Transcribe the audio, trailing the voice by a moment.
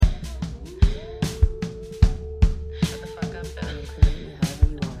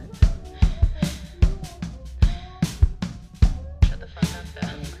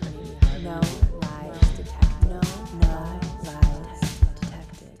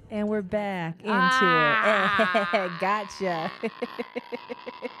And we're back into it. Gotcha.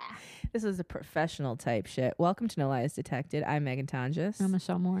 This is a professional type shit. Welcome to No Lies Detected. I'm Megan Tonjes. I'm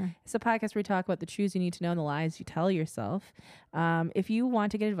Michelle Moore. It's a podcast where we talk about the truths you need to know and the lies you tell yourself. If you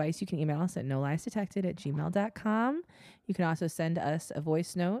want to get advice, you can email us at noliesdetected@gmail.com. You can also send us a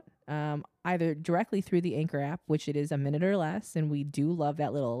voice note, either directly through the Anchor app, which it is a minute or less, and we do love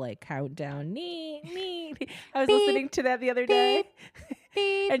that little like countdown. I was listening to that the other day.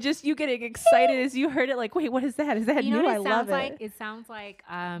 Beep. And just you getting excited as you heard it, like, wait, what is that? Is that new? I love it. It sounds like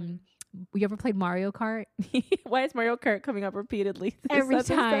you ever played Mario Kart? Why is Mario Kart coming up repeatedly? Every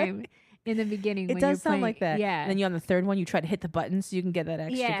time in the beginning. It does sound like that. Yeah. And then you on the third one, you try to hit the button so you can get that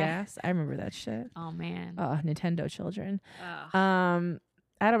extra gas. I remember that shit. Oh man. Oh, Nintendo children. Ugh.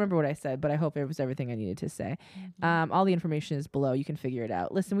 I don't remember what I said, but I hope it was everything I needed to say. Mm-hmm. All the information is below. You can figure it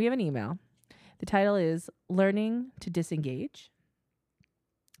out. Listen, we have an email. The title is Learning to Disengage.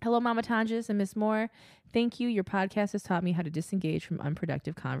 Hello, Mama Tonjes and Miss Moore. Thank you. Your podcast has taught me how to disengage from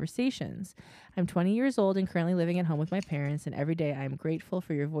unproductive conversations. I'm 20 years old and currently living at home with my parents, and every day I am grateful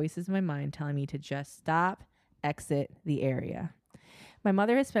for your voices in my mind telling me to just stop, exit the area. My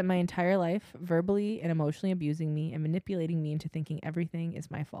mother has spent my entire life verbally and emotionally abusing me and manipulating me into thinking everything is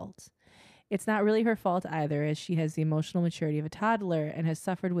my fault. It's not really her fault either, as she has the emotional maturity of a toddler and has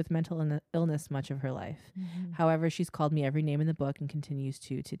suffered with mental illness much of her life. Mm-hmm. However, she's called me every name in the book and continues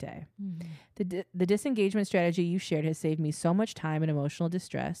to today. Mm-hmm. The disengagement strategy you shared has saved me so much time and emotional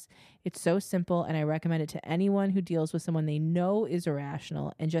distress. It's so simple, and I recommend it to anyone who deals with someone they know is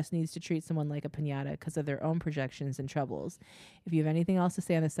irrational and just needs to treat someone like a piñata because of their own projections and troubles. If you have anything else to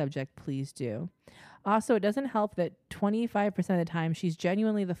say on the subject, please do. Also, it doesn't help that 25% of the time she's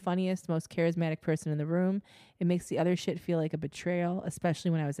genuinely the funniest, most charismatic person in the room. It makes the other shit feel like a betrayal, especially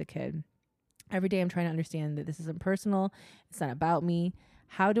when I was a kid. Every day I'm trying to understand that this isn't personal. It's not about me.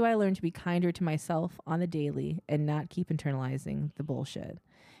 How do I learn to be kinder to myself on the daily and not keep internalizing the bullshit?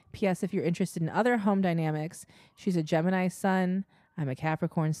 P.S. If you're interested in other home dynamics, she's a Gemini sun. I'm a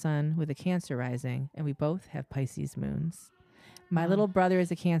Capricorn sun with a Cancer rising, and we both have Pisces moons. My little brother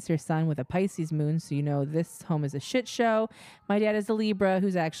is a Cancer sun with a Pisces moon, so you know this home is a shit show. My dad is a Libra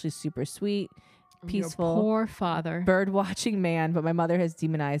who's actually super sweet, peaceful, Your poor father. bird-watching man, but my mother has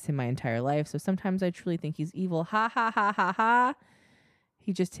demonized him my entire life, so sometimes I truly think he's evil. Ha, ha, ha, ha, ha.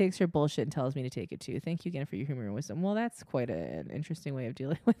 He just takes her bullshit and tells me to take it too. Thank you again for your humor and wisdom. Well, that's quite an interesting way of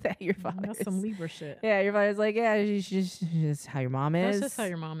dealing with that. Your father That's some Libra shit. Yeah, your father's like, yeah, she's just how your mom is. That's just how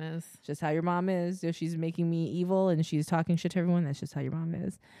your mom is. Just how your mom is. If she's making me evil and she's talking shit to everyone, that's just how your mom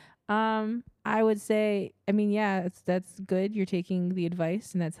is. I would say, I mean, yeah, that's good. You're taking the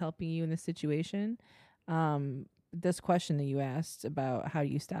advice and that's helping you in this situation. This question that you asked about how do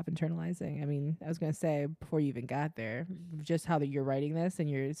you stop internalizing? I mean, I was going to say before you even got there, just how that you're writing this and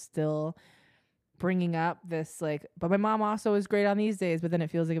you're still bringing up this like, but my mom also is great on these days, but then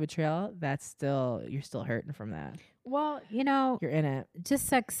it feels like a betrayal. That's still, you're still hurting from that. Well, you know, You're in it.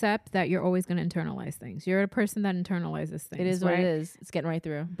 just accept that you're always going to internalize things. You're a person that internalizes things. It is right? what it is. It's getting right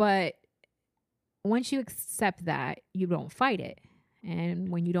through. But once you accept that, you don't fight it. And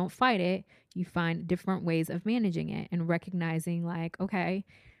when you don't fight it, you find different ways of managing it and recognizing like, okay,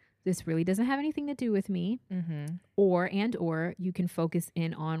 this really doesn't have anything to do with me. Mm-hmm. Or you can focus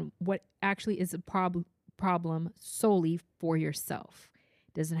in on what actually is a problem solely for yourself.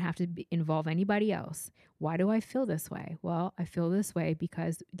 It doesn't have to involve anybody else. Why do I feel this way? Well, I feel this way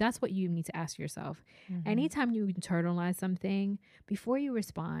because that's what you need to ask yourself. Mm-hmm. Anytime you internalize something, before you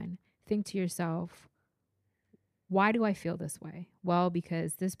respond, think to yourself, why do I feel this way? Well,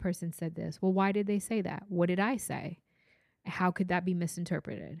 because this person said this. Well, why did they say that? What did I say? How could that be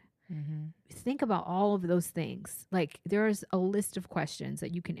misinterpreted? Mm-hmm. Think about all of those things. Like there's a list of questions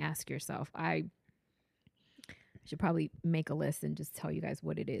that you can ask yourself. I should probably make a list and just tell you guys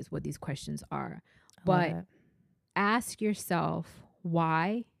what it is, what these questions are. But ask yourself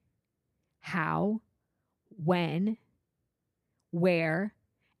why, how, when, where.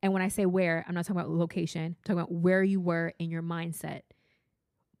 And when I say where, I'm not talking about location. I'm talking about where you were in your mindset,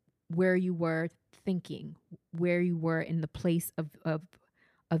 where you were thinking, where you were in the place of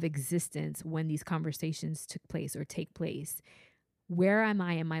existence when these conversations took place or take place. Where am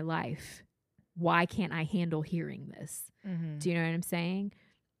I in my life? Why can't I handle hearing this? Mm-hmm. Do you know what I'm saying?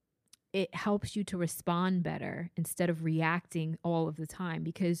 It helps you to respond better instead of reacting all of the time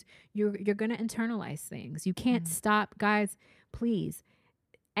because you're going to internalize things. You can't stop, guys, please.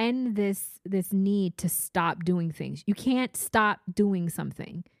 End this need to stop doing things. You can't stop doing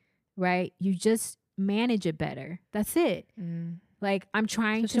something, right? You just manage it better. That's it. Like I'm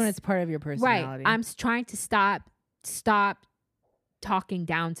trying Especially when it's part of your personality. Right. I'm trying to stop talking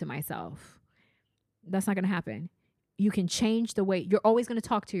down to myself. That's not going to happen. You can change the way you're always going to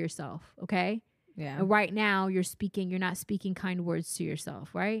talk to yourself. Okay. Yeah. And right now you're not speaking kind words to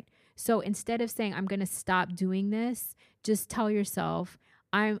yourself. Right. So instead of saying, I'm going to stop doing this, just tell yourself,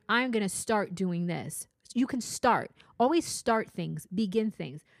 I'm going to start doing this. You can start. Always start things, begin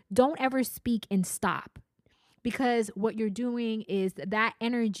things. Don't ever speak and stop. Because what you're doing is that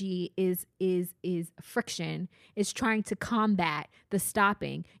energy is friction, is trying to combat the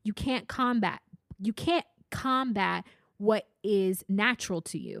stopping. You can't combat what is natural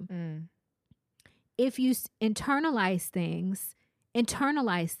to you. If you internalize things,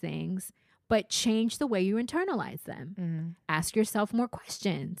 but change the way you internalize them. Ask yourself more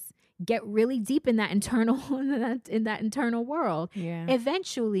questions. Get really deep in that internal world. Yeah.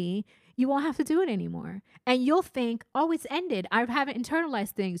 Eventually, you won't have to do it anymore. And you'll think, oh, it's ended. I haven't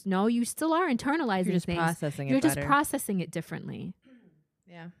internalized things. No, you still are internalizing You're just things. processing it You're just better. processing it differently.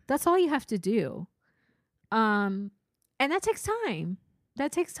 Yeah. That's all you have to do. And that takes time.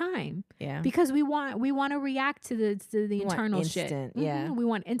 Yeah. Because we want to react to the internal shit. Instant, yeah. We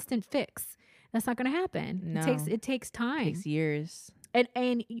want instant fix. That's not going to happen. No. It takes time. It takes years.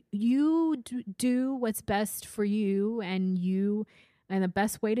 And you do what's best for you, and the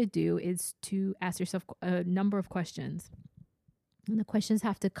best way to do is to ask yourself a number of questions. And the questions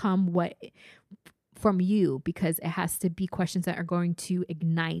have to come from you, because it has to be questions that are going to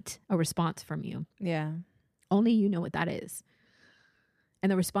ignite a response from you. Yeah. Only you know what that is.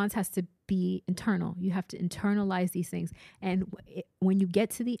 And the response has to be internal. You have to internalize these things. And when you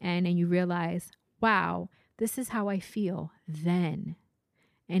get to the end and you realize, wow, this is how I feel, then,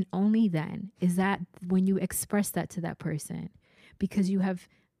 and only then, is that when you express that to that person, because you have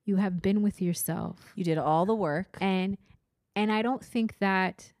been with yourself. You did all the work. And I don't think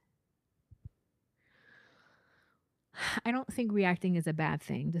reacting is a bad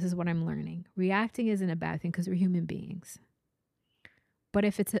thing. This is what I'm learning. Reacting isn't a bad thing because we're human beings. But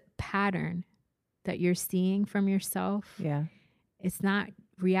if it's a pattern that you're seeing from yourself, Yeah. it's not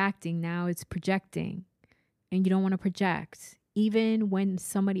reacting now, it's projecting. And you don't want to project, even when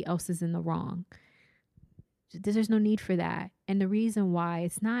somebody else is in the wrong. There's no need for that. And the reason why,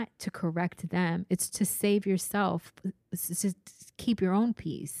 it's not to correct them, it's to save yourself. It's just keep your own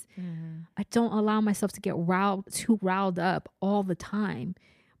peace. I don't allow myself to get too riled up all the time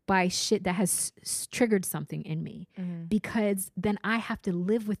by shit that has triggered something in me, because then I have to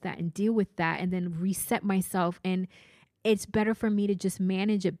live with that and deal with that and then reset myself. And it's better for me to just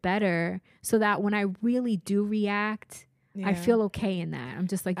manage it better, so that when I really do react, I feel okay in that. I'm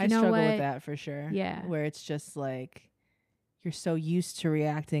just like, you know what? I struggle with that for sure. Yeah. Where it's just like, you're so used to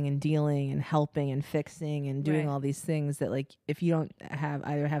reacting and dealing and helping and fixing and doing all these things that, like, if you don't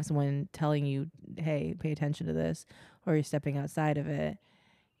have someone telling you, hey, pay attention to this, or you're stepping outside of it,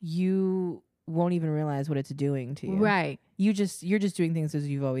 you won't even realize what it's doing to you. Right. You're just doing things as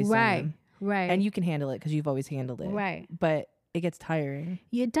you've always done them. Right. And you can handle it because you've always handled it. Right. But it gets tiring.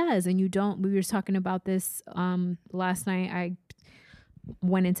 Yeah, it does. And we were talking about this last night. I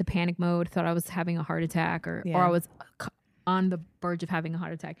went into panic mode, thought I was having a heart attack, or I was on the verge of having a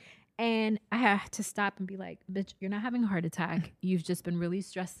heart attack. And I had to stop and be like, bitch, you're not having a heart attack. You've just been really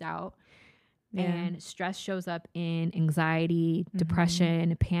stressed out. And stress shows up in anxiety,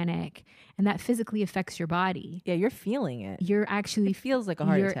 depression, panic, and that physically affects your body. Yeah, you're feeling it. It feels like a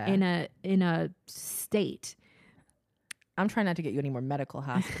heart attack. You're in a state. I'm trying not to get you any more medical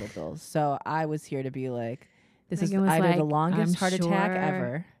hospital bills. So I was here to be like, this is Megan was either like, the longest "I'm heart attack sure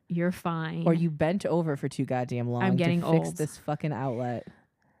ever, you're fine, or you bent over for too goddamn long I'm getting to fix old. this fucking outlet."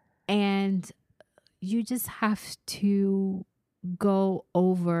 And you just have to go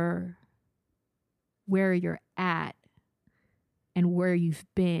over where you're at and where you've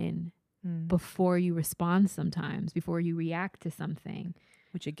been before you respond sometimes, before you react to something.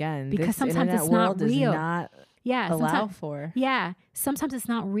 Which again, because this sometimes internet it's world not real. does not Yeah, allow for. Yeah, sometimes it's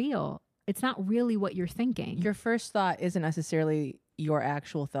not real. It's not really what you're thinking. Your first thought isn't necessarily your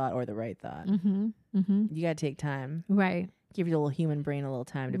actual thought or the right thought. You got to take time. Right. Give your little human brain a little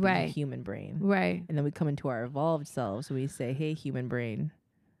time to be a human brain. Right. And then we come into our evolved selves. We say, hey, human brain,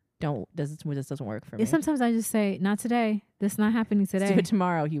 this doesn't work for me. Sometimes I just say, not today. This is not happening today. Let's do it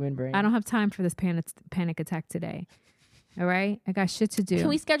tomorrow, human brain. I don't have time for this panic attack today. All right? I got shit to do. Can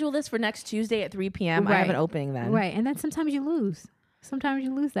we schedule this for next Tuesday at 3 p.m.? Right. I have an opening then. Right. And then sometimes you lose. Sometimes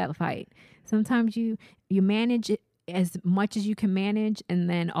you lose that fight. Sometimes you manage it as much as you can manage, and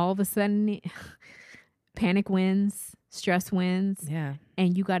then all of a sudden panic wins, stress wins. Yeah.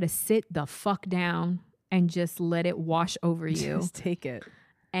 And you got to sit the fuck down and just let it wash over you. Just take it.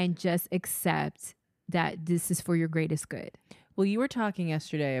 And just accept that this is for your greatest good. Well, you were talking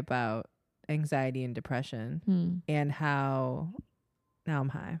yesterday about anxiety and depression and how now I'm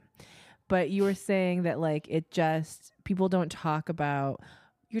high. But you were saying that like it just people don't talk about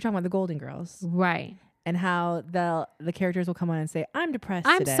you're talking about the Golden Girls. Right. And how the characters will come on and say, I'm depressed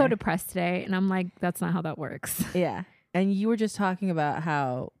I'm today. so depressed today. And I'm like, that's not how that works. Yeah. And you were just talking about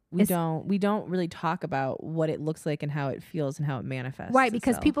how we don't really talk about what it looks like and how it feels and how it manifests. Right,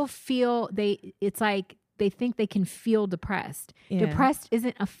 because itself. people feel it's like they think they can feel depressed. Yeah. Depressed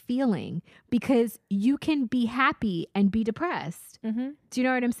isn't a feeling because you can be happy and be depressed. Mm-hmm. Do you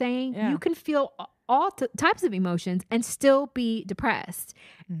know what I'm saying? Yeah. You can feel all types of emotions and still be depressed.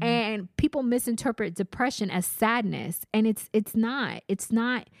 Mm-hmm. And people misinterpret depression as sadness, and it's not.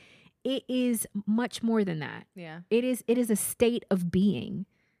 It is much more than that. Yeah. It is a state of being.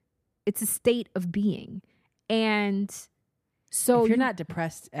 It's a state of being. And so if you're not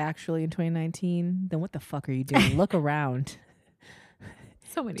depressed actually in 2019, then what the fuck are you doing? Look around.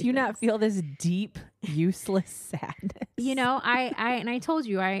 So many Do you things. not feel this deep, useless sadness? You know, I told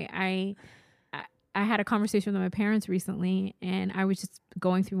you I had a conversation with my parents recently, and I was just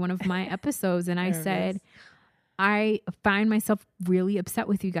going through one of my episodes, and I said, I find myself really upset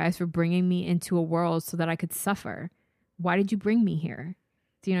with you guys for bringing me into a world so that I could suffer. Why did you bring me here?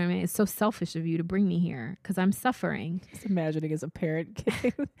 Do you know what I mean? It's so selfish of you to bring me here because I'm suffering. Just imagining as a parent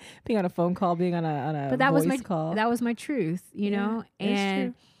being on a phone call, being on a But that voice was my call. That was my truth, you know?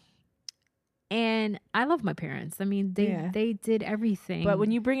 And I love my parents. I mean, they did everything. But when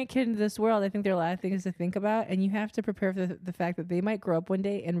you bring a kid into this world, I think there are a lot of things to think about, and you have to prepare for the fact that they might grow up one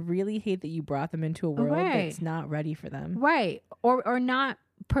day and really hate that you brought them into a world that's not ready for them. Right. Or not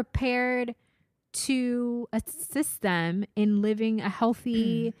prepared to assist them in living a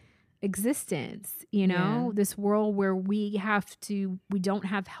healthy existence, you know, this world where we don't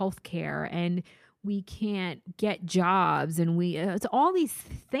have health care and we can't get jobs and it's all these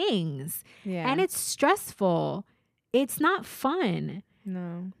things. Yeah. And it's stressful. It's not fun.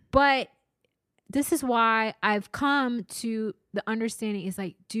 No. But this is why I've come to the understanding is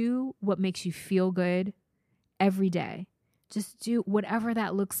like, do what makes you feel good every day. Just do whatever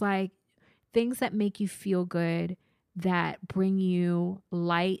that looks like. Things that make you feel good, that bring you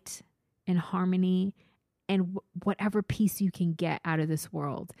light and harmony and whatever peace you can get out of this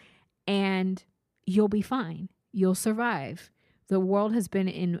world. And you'll be fine. You'll survive. The world has been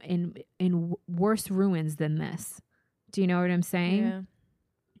in worse ruins than this. Do you know what I'm saying? Yeah.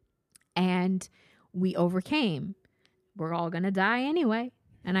 And we overcame. We're all going to die anyway.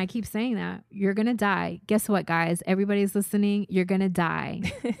 And I keep saying that. You're going to die. Guess what, guys? Everybody's listening. You're going to die.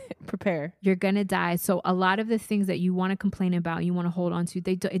 Prepare. You're going to die. So a lot of the things that you want to complain about, you want to hold on to,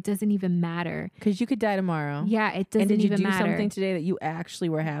 it doesn't even matter. Because you could die tomorrow. Yeah, it doesn't even matter. And did you do something today that you actually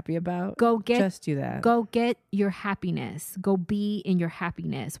were happy about? Just do that. Go get your happiness. Go be in your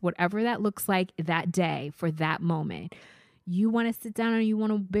happiness. Whatever that looks like that day for that moment. You want to sit down and you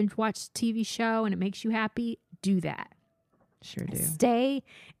want to binge watch a TV show and it makes you happy? Do that. Sure do. Stay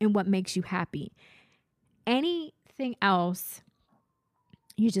in what makes you happy. Anything else,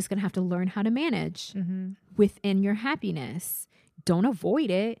 you're just going to have to learn how to manage within your happiness. Don't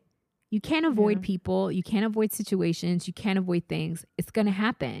avoid it. You can't avoid people. You can't avoid situations. You can't avoid things. It's going to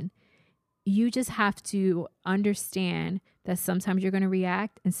happen. You just have to understand that sometimes you're going to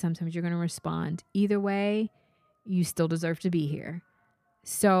react and sometimes you're going to respond. Either way, you still deserve to be here.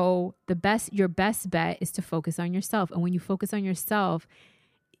 So your best bet is to focus on yourself. And when you focus on yourself,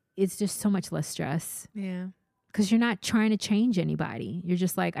 it's just so much less stress. Yeah. Because you're not trying to change anybody. You're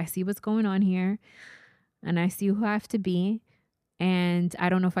just like, I see what's going on here and I see who I have to be. And I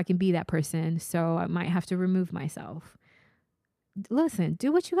don't know if I can be that person. So I might have to remove myself. Listen,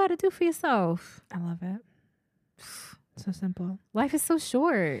 do what you got to do for yourself. I love it. So simple. Life is so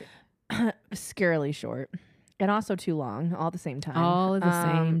short. Scarily short. And also too long, all at the same time. All at the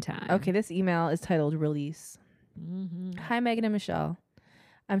same time. Okay, this email is titled Release. Hi, Megan and Michelle.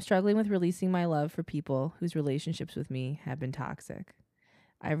 I'm struggling with releasing my love for people whose relationships with me have been toxic.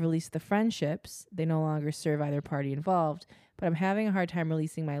 I've released the friendships. They no longer serve either party involved, but I'm having a hard time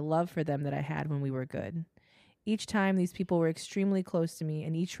releasing my love for them that I had when we were good. Each time, these people were extremely close to me,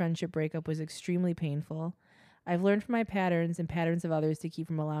 and each friendship breakup was extremely painful. I've learned from my patterns and patterns of others to keep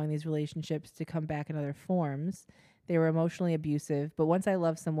from allowing these relationships to come back in other forms. They were emotionally abusive, but once I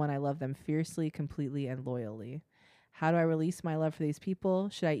love someone, I love them fiercely, completely, and loyally. How do I release my love for these people?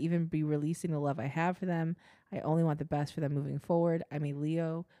 Should I even be releasing the love I have for them? I only want the best for them moving forward. I'm a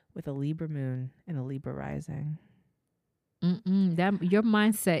Leo with a Libra moon and a Libra rising. That your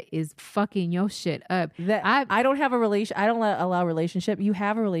mindset is fucking your shit up. That I don't have a relation. I don't allow relationship. You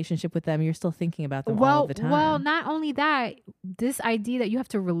have a relationship with them. You're still thinking about them all of the time. Well, not only that, this idea that you have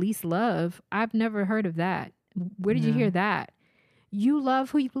to release love, I've never heard of that. Where did you hear that? You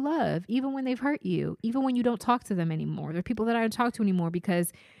love who you love, even when they've hurt you, even when you don't talk to them anymore. There are people that I don't talk to anymore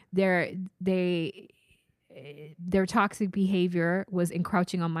because their toxic behavior was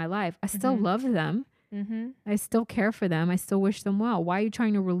encroaching on my life. I still love them. I still care for them. I still wish them well. Why are you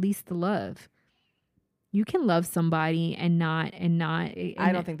trying to release the love? You can love somebody and not.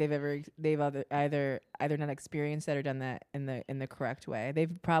 I don't think they've either not experienced that or done that in the correct way. They've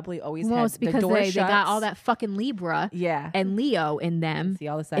probably always had it's because the door they got all that fucking Libra and Leo in them. See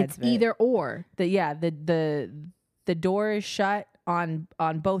all the sides. It's either or. The door is shut on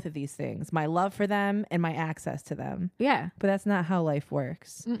both of these things: my love for them and my access to them. Yeah, but that's not how life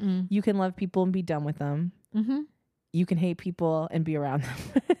works. You can love people and be done with them. You can hate people and be around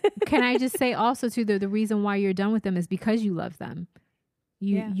them. Can I just say also too, the reason why you're done with them is because you love them.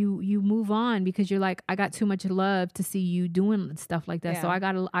 You move on because you're like, I got too much love to see you doing stuff like that. So I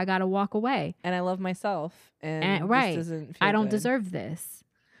gotta walk away. And I love myself. And right. This doesn't feel I don't good. deserve this.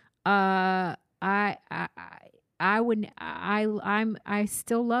 I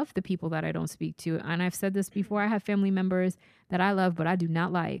still love the people that I don't speak to. And I've said this before. I have family members that I love, but I do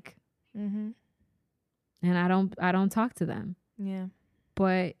not like. And I don't talk to them. Yeah.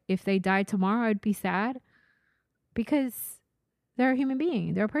 But if they died tomorrow, I'd be sad because they're a human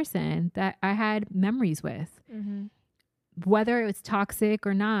being. They're a person that I had memories with. Whether it was toxic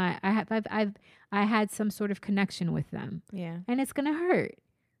or not, I had some sort of connection with them. Yeah. And it's gonna hurt.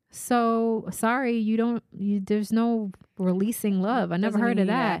 So sorry, there's no releasing love. I never heard of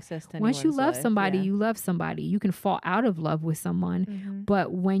that. Once you love somebody, you love somebody. You can fall out of love with someone,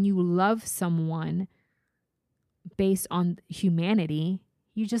 but when you love someone based on humanity,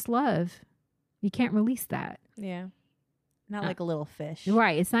 you just love. You can't release that. Yeah. Not like a little fish.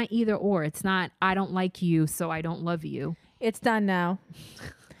 Right. It's not either or. It's not, I don't like you, so I don't love you. It's done now.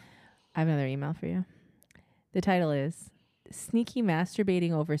 I have another email for you. The title is Sneaky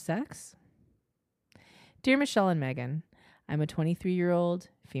Masturbating Over Sex. Dear Michelle and Megan, I'm a 23-year-old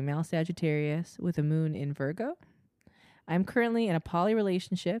female Sagittarius with a moon in Virgo. I'm currently in a poly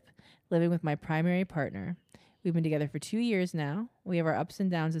relationship living with my primary partner. We've been together for 2 years now. We have our ups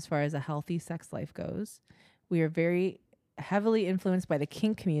and downs as far as a healthy sex life goes. We are very heavily influenced by the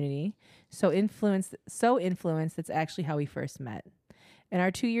kink community, so influenced that's actually how we first met. In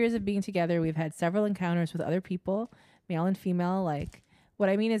our 2 years of being together, we've had several encounters with other people, male and female alike. What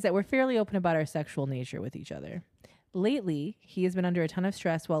I mean is that we're fairly open about our sexual nature with each other. Lately, he has been under a ton of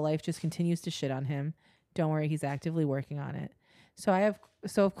stress while life just continues to shit on him. Don't worry, he's actively working on it. So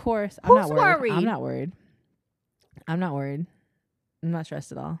of course, I'm not worried. I'm not worried. I'm not worried. I'm not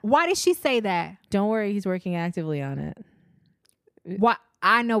stressed at all. Why did she say that? Don't worry, he's working actively on it. Why?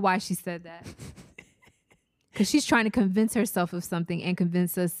 I know why she said that. Because she's trying to convince herself of something and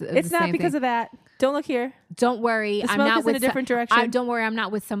convince us of it's the not same because thing. of that. Don't look here. Don't worry. The smoke I'm not is with in a different direction. Don't worry. I'm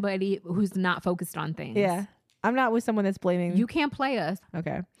not with somebody who's not focused on things. Yeah. I'm not with someone that's blaming. You can't play us.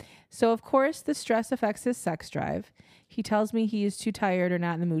 Okay. So, of course, the stress affects his sex drive. He tells me he is too tired or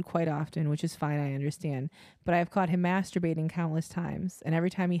not in the mood quite often, which is fine, I understand. But I have caught him masturbating countless times, and every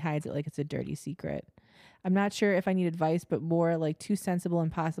time he hides it like it's a dirty secret. I'm not sure if I need advice, but more like too sensible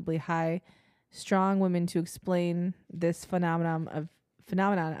and possibly high, strong women to explain this phenomenon of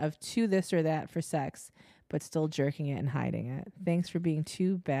to this or that for sex, but still jerking it and hiding it. Thanks for being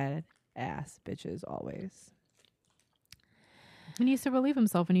two bad ass bitches always. He needs to relieve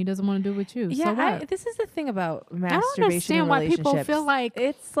himself, and he doesn't want to do it with you. Yeah, so this is the thing about masturbation. I don't understand why people feel like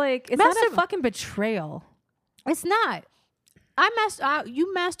it's not a fucking betrayal. It's not.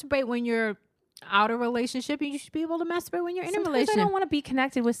 You masturbate when you're out of relationship, and you should be able to masturbate when you're in a relationship. I don't want to be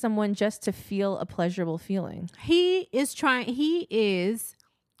connected with someone just to feel a pleasurable feeling. He is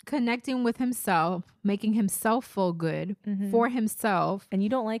connecting with himself, making himself feel good for himself. And you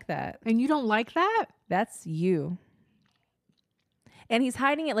don't like that. And you don't like that? That's you. And he's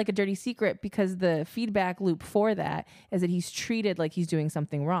hiding it like a dirty secret because the feedback loop for that is that he's treated like he's doing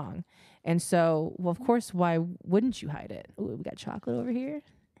something wrong. And so, well, of course, why wouldn't you hide it? Ooh, we got chocolate over here.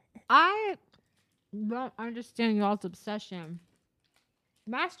 I don't understand y'all's obsession.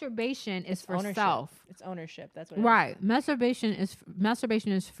 Masturbation is for ownership. Self. It's ownership. That's what it right. is.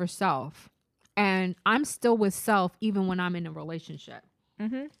 Masturbation is for self. And I'm still with self even when I'm in a relationship.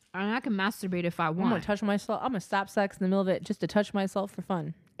 Mm-hmm. And I can masturbate if I want. I'm gonna touch myself. I'm gonna stop sex in the middle of it just to touch myself for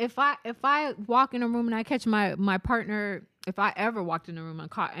fun. If I walk in a room and I catch my partner, if I ever walked in a room and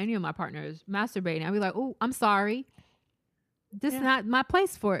caught any of my partners masturbating, I'd be like, "Oh, I'm sorry." This is not my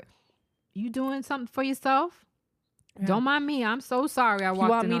place for it. You doing something for yourself? Yeah. Don't mind me. I'm so sorry. If you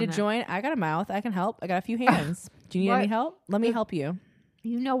want me to join? I got a mouth. I can help. I got a few hands. Do you need any help? Let me help you.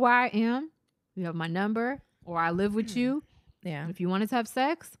 You know where I am. You have my number, or I live with you. Yeah. If you wanted to have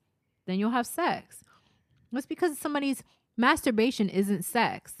sex, then you'll have sex. It's because somebody's masturbation isn't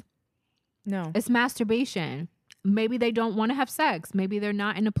sex. No. It's masturbation. Maybe they don't want to have sex. Maybe they're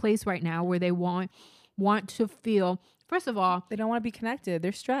not in a place right now where they want to feel. First of all, they don't want to be connected.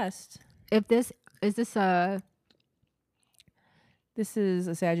 They're stressed. This is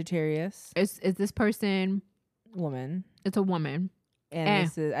a Sagittarius. Is this person woman? It's a woman. And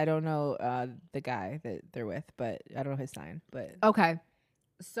this is, I don't know the guy that they're with, but I don't know his sign. But okay,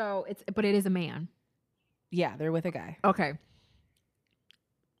 so it is a man. Yeah, they're with a guy. Okay.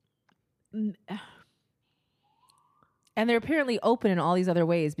 And they're apparently open in all these other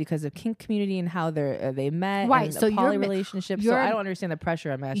ways because of kink community and how they met. Right. And so the poly relationship. So I don't understand the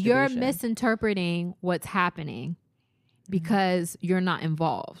pressure on masturbation. You're misinterpreting what's happening because you're not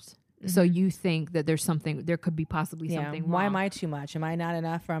involved. Mm-hmm. So you think that there could be possibly something wrong. Why am I too much? Am I not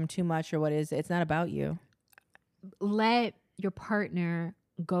enough, or I'm too much, or what is it? It's not about you. Let your partner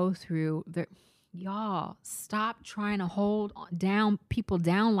go through y'all stop trying to hold down people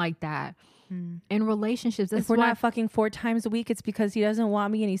down like that. In relationships, if we're not fucking 4 times a week, it's because he doesn't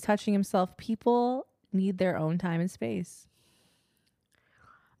want me and he's touching himself. People need their own time and space.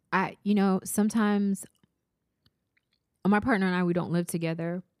 Sometimes my partner and I, we don't live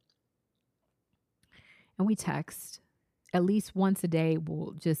together, and we text at least once a day.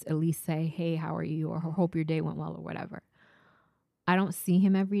 We'll just at least say, hey, how are you? Or hope your day went well, or whatever. I don't see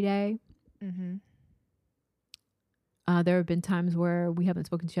him every day. Mm-hmm. There have been times where we haven't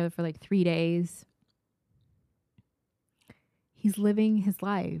spoken to each other for like 3 days. He's living his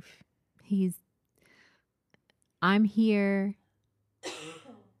life. I'm here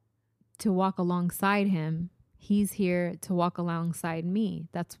to walk alongside him. He's here to walk alongside me.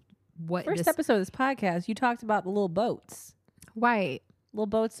 That's what first episode of this podcast, you talked about the little boats. Right. Little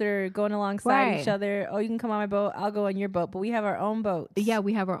boats that are going alongside each other. Oh, you can come on my boat. I'll go on your boat. But we have our own boats. Yeah,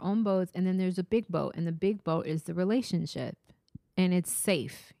 we have our own boats. And then there's a big boat. And the big boat is the relationship. And it's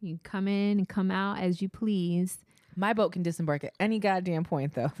safe. You come in and come out as you please. My boat can disembark at any goddamn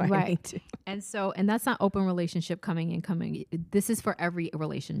point, though, if I need to. And that's not open relationship coming. This is for every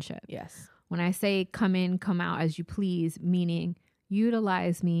relationship. Yes. When I say come in, come out as you please, meaning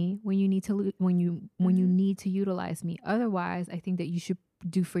utilize me when you need to you need to utilize me. Otherwise, I think that you should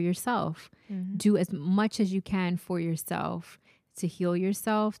do for yourself. Mm-hmm. Do as much as you can for yourself, to heal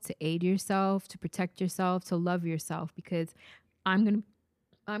yourself, to aid yourself, to protect yourself, to love yourself, because I'm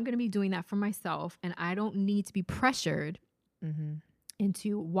going to be doing that for myself, and I don't need to be pressured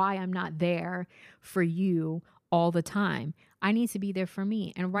into why I'm not there for you all the time. I need to be there for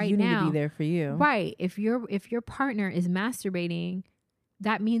me. And you need to be there for you. Right. If your partner is masturbating,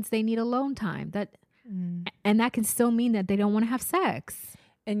 that means they need alone time. And that can still mean that they don't want to have sex.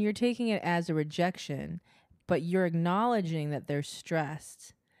 And you're taking it as a rejection, but you're acknowledging that they're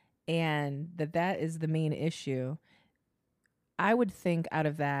stressed and that is the main issue. I would think out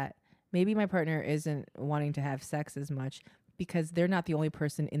of that, maybe my partner isn't wanting to have sex as much because they're not the only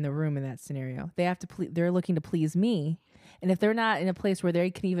person in the room in that scenario. They have to they're looking to please me. And if they're not in a place where they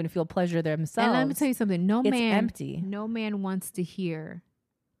can even feel pleasure themselves, and let me tell you something, it's empty. No man wants to hear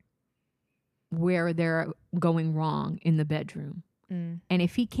where they're going wrong in the bedroom. And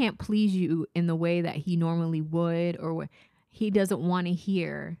if he can't please you in the way that he normally would, or he doesn't want to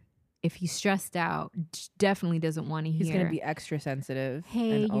hear, if he's stressed out, definitely doesn't want to hear. He's going to be extra sensitive.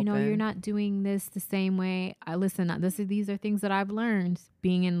 Hey, you're not doing this the same way. These are things that I've learned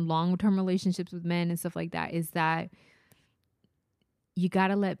being in long-term relationships with men and stuff like that, is that you got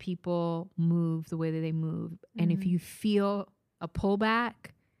to let people move the way that they move. And if you feel a pullback,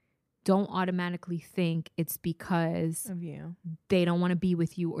 don't automatically think it's because of you. They don't want to be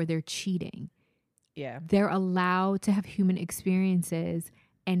with you or they're cheating. Yeah. They're allowed to have human experiences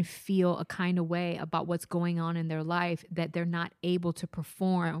and feel a kind of way about what's going on in their life that they're not able to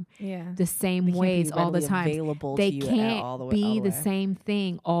perform the same ways all the time. They can't be the same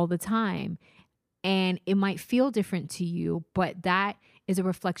thing all the time. And it might feel different to you, but that is a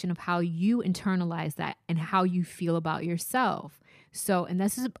reflection of how you internalize that and how you feel about yourself. So, and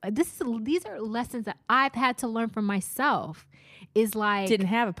these are lessons that I've had to learn from myself. Is like, didn't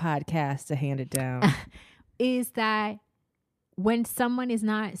have a podcast to hand it down. Is that when someone is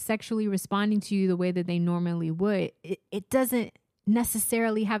not sexually responding to you the way that they normally would, it doesn't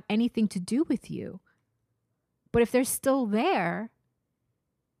necessarily have anything to do with you. But if they're still there,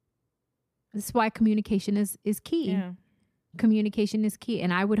 this is why communication is key. Yeah. Communication is key.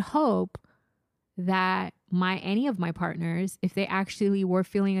 And I would hope that any of my partners, if they actually were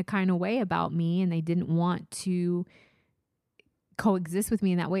feeling a kind of way about me and they didn't want to coexist with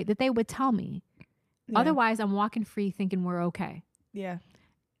me in that way, that they would tell me. Yeah. Otherwise, I'm walking free thinking we're okay. Yeah.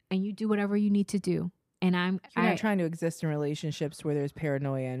 And you do whatever you need to do. And You're not trying to exist in relationships where there's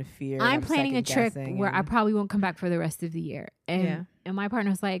paranoia and fear. I'm planning a trip where I probably won't come back for the rest of the year. And my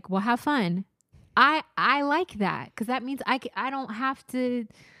partner's like, well, have fun. I like that because that means I don't have to.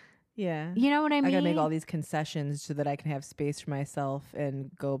 Yeah. You know what I mean? I gotta make all these concessions so that I can have space for myself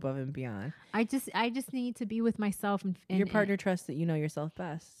and go above and beyond. I just need to be with myself and your partner trusts that you know yourself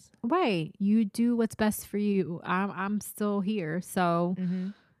best. Right. You do what's best for you. I'm still here. So,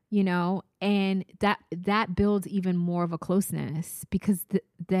 you know, and that builds even more of a closeness because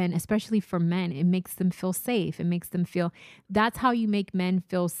then, especially for men, it makes them feel safe. It makes them feel, that's how you make men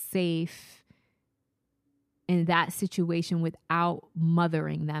feel safe in that situation without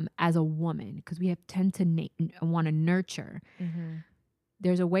mothering them as a woman, because we tend to want to nurture.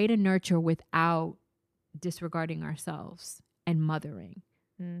 There's a way to nurture without disregarding ourselves and mothering.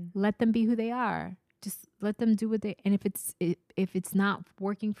 Let them be who they are. Just let them do what they, and if it's not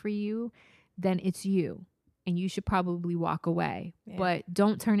working for you, then it's you and you should probably walk away. But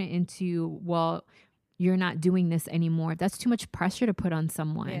don't turn it into, well, you're not doing this anymore. That's too much pressure to put on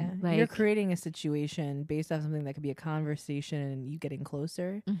someone. Yeah. Like, you're creating a situation based off something that could be a conversation and you getting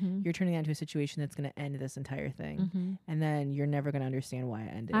closer. You're turning that into a situation that's going to end this entire thing. And then you're never going to understand why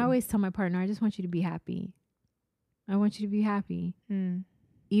it ended. I always tell my partner, I just want you to be happy. I want you to be happy.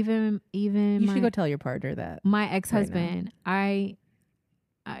 Even you should go tell your partner that. My ex-husband, right,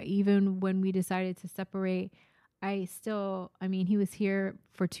 I even when we decided to separate, he was here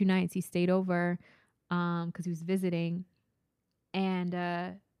for 2 nights. He stayed over because he was visiting, and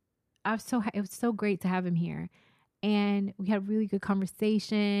it was so great to have him here, and we had a really good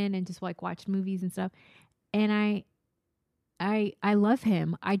conversation and just like watched movies and stuff. And I love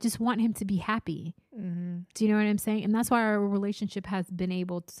him. I just want him to be happy. Do you know what I'm saying? And that's why our relationship has been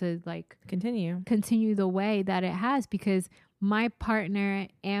able to like continue the way that it has, because my partner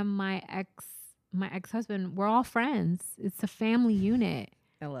and my ex-husband, we're all friends. It's a family unit.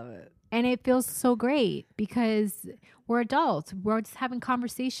 I love it. And it feels so great because we're adults. We're just having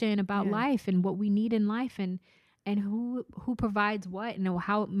conversation about life and what we need in life and who provides what and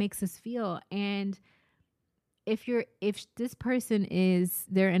how it makes us feel. And if this person is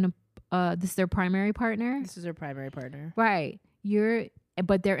this is their primary partner. This is their primary partner. Right.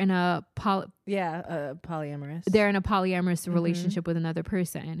 But they're in a polyamorous. They're in a polyamorous relationship with another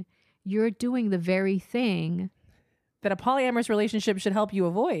person. You're doing the very thing that a polyamorous relationship should help you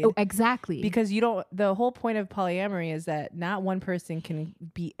avoid. Oh, exactly. Because the whole point of polyamory is that not one person can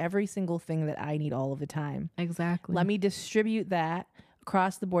be every single thing that I need all of the time. Exactly. Let me distribute that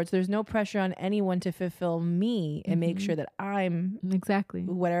across the board. So there's no pressure on anyone to fulfill me and make sure that I'm exactly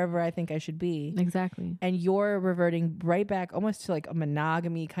whatever I think I should be. Exactly. And you're reverting right back almost to like a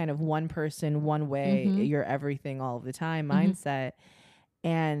monogamy kind of one person, one way, you're everything all of the time mindset.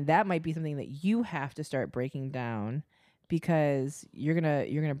 And that might be something that you have to start breaking down, because you're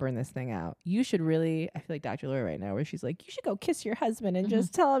gonna burn this thing out. You should really, I feel like Dr. Laura right now, where she's like, you should go kiss your husband and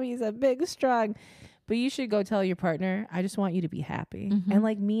just tell him he's a big, strong. But you should go tell your partner, I just want you to be happy and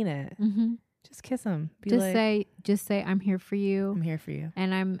like mean it. Just kiss him. Just say, I'm here for you. I'm here for you,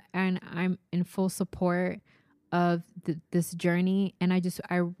 and I'm in full support of this journey, and I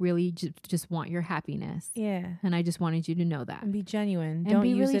really just want your happiness. Yeah. And I just wanted you to know that. And be genuine. And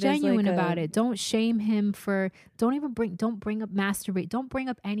be really genuine about it. Don't shame him don't bring up masturbate. Don't bring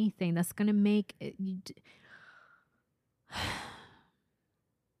up anything that's going to make it.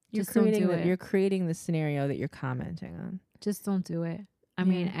 You're creating the scenario that you're commenting on. Just don't do it. I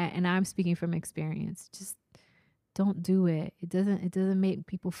mean, and I'm speaking from experience. Just don't do it. It doesn't make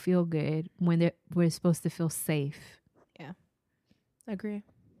people feel good when we're supposed to feel safe. Yeah. Agree.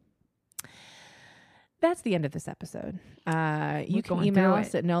 That's the end of this episode. You can email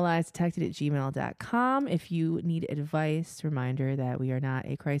us at noliesdetected@gmail.com if you need advice. Reminder that we are not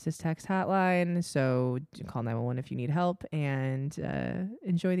a crisis text hotline, so call 911 if you need help, and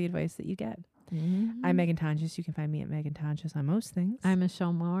enjoy the advice that you get. I'm Megan Tonjes. You can find me at Megan Tonjes on most things. I'm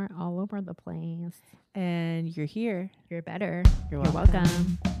Michelle Moore, all over the place. And you're here. You're better. You're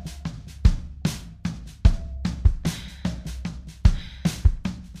welcome.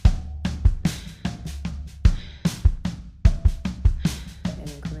 And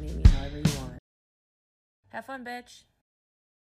incriminate me however you want. Have fun, bitch.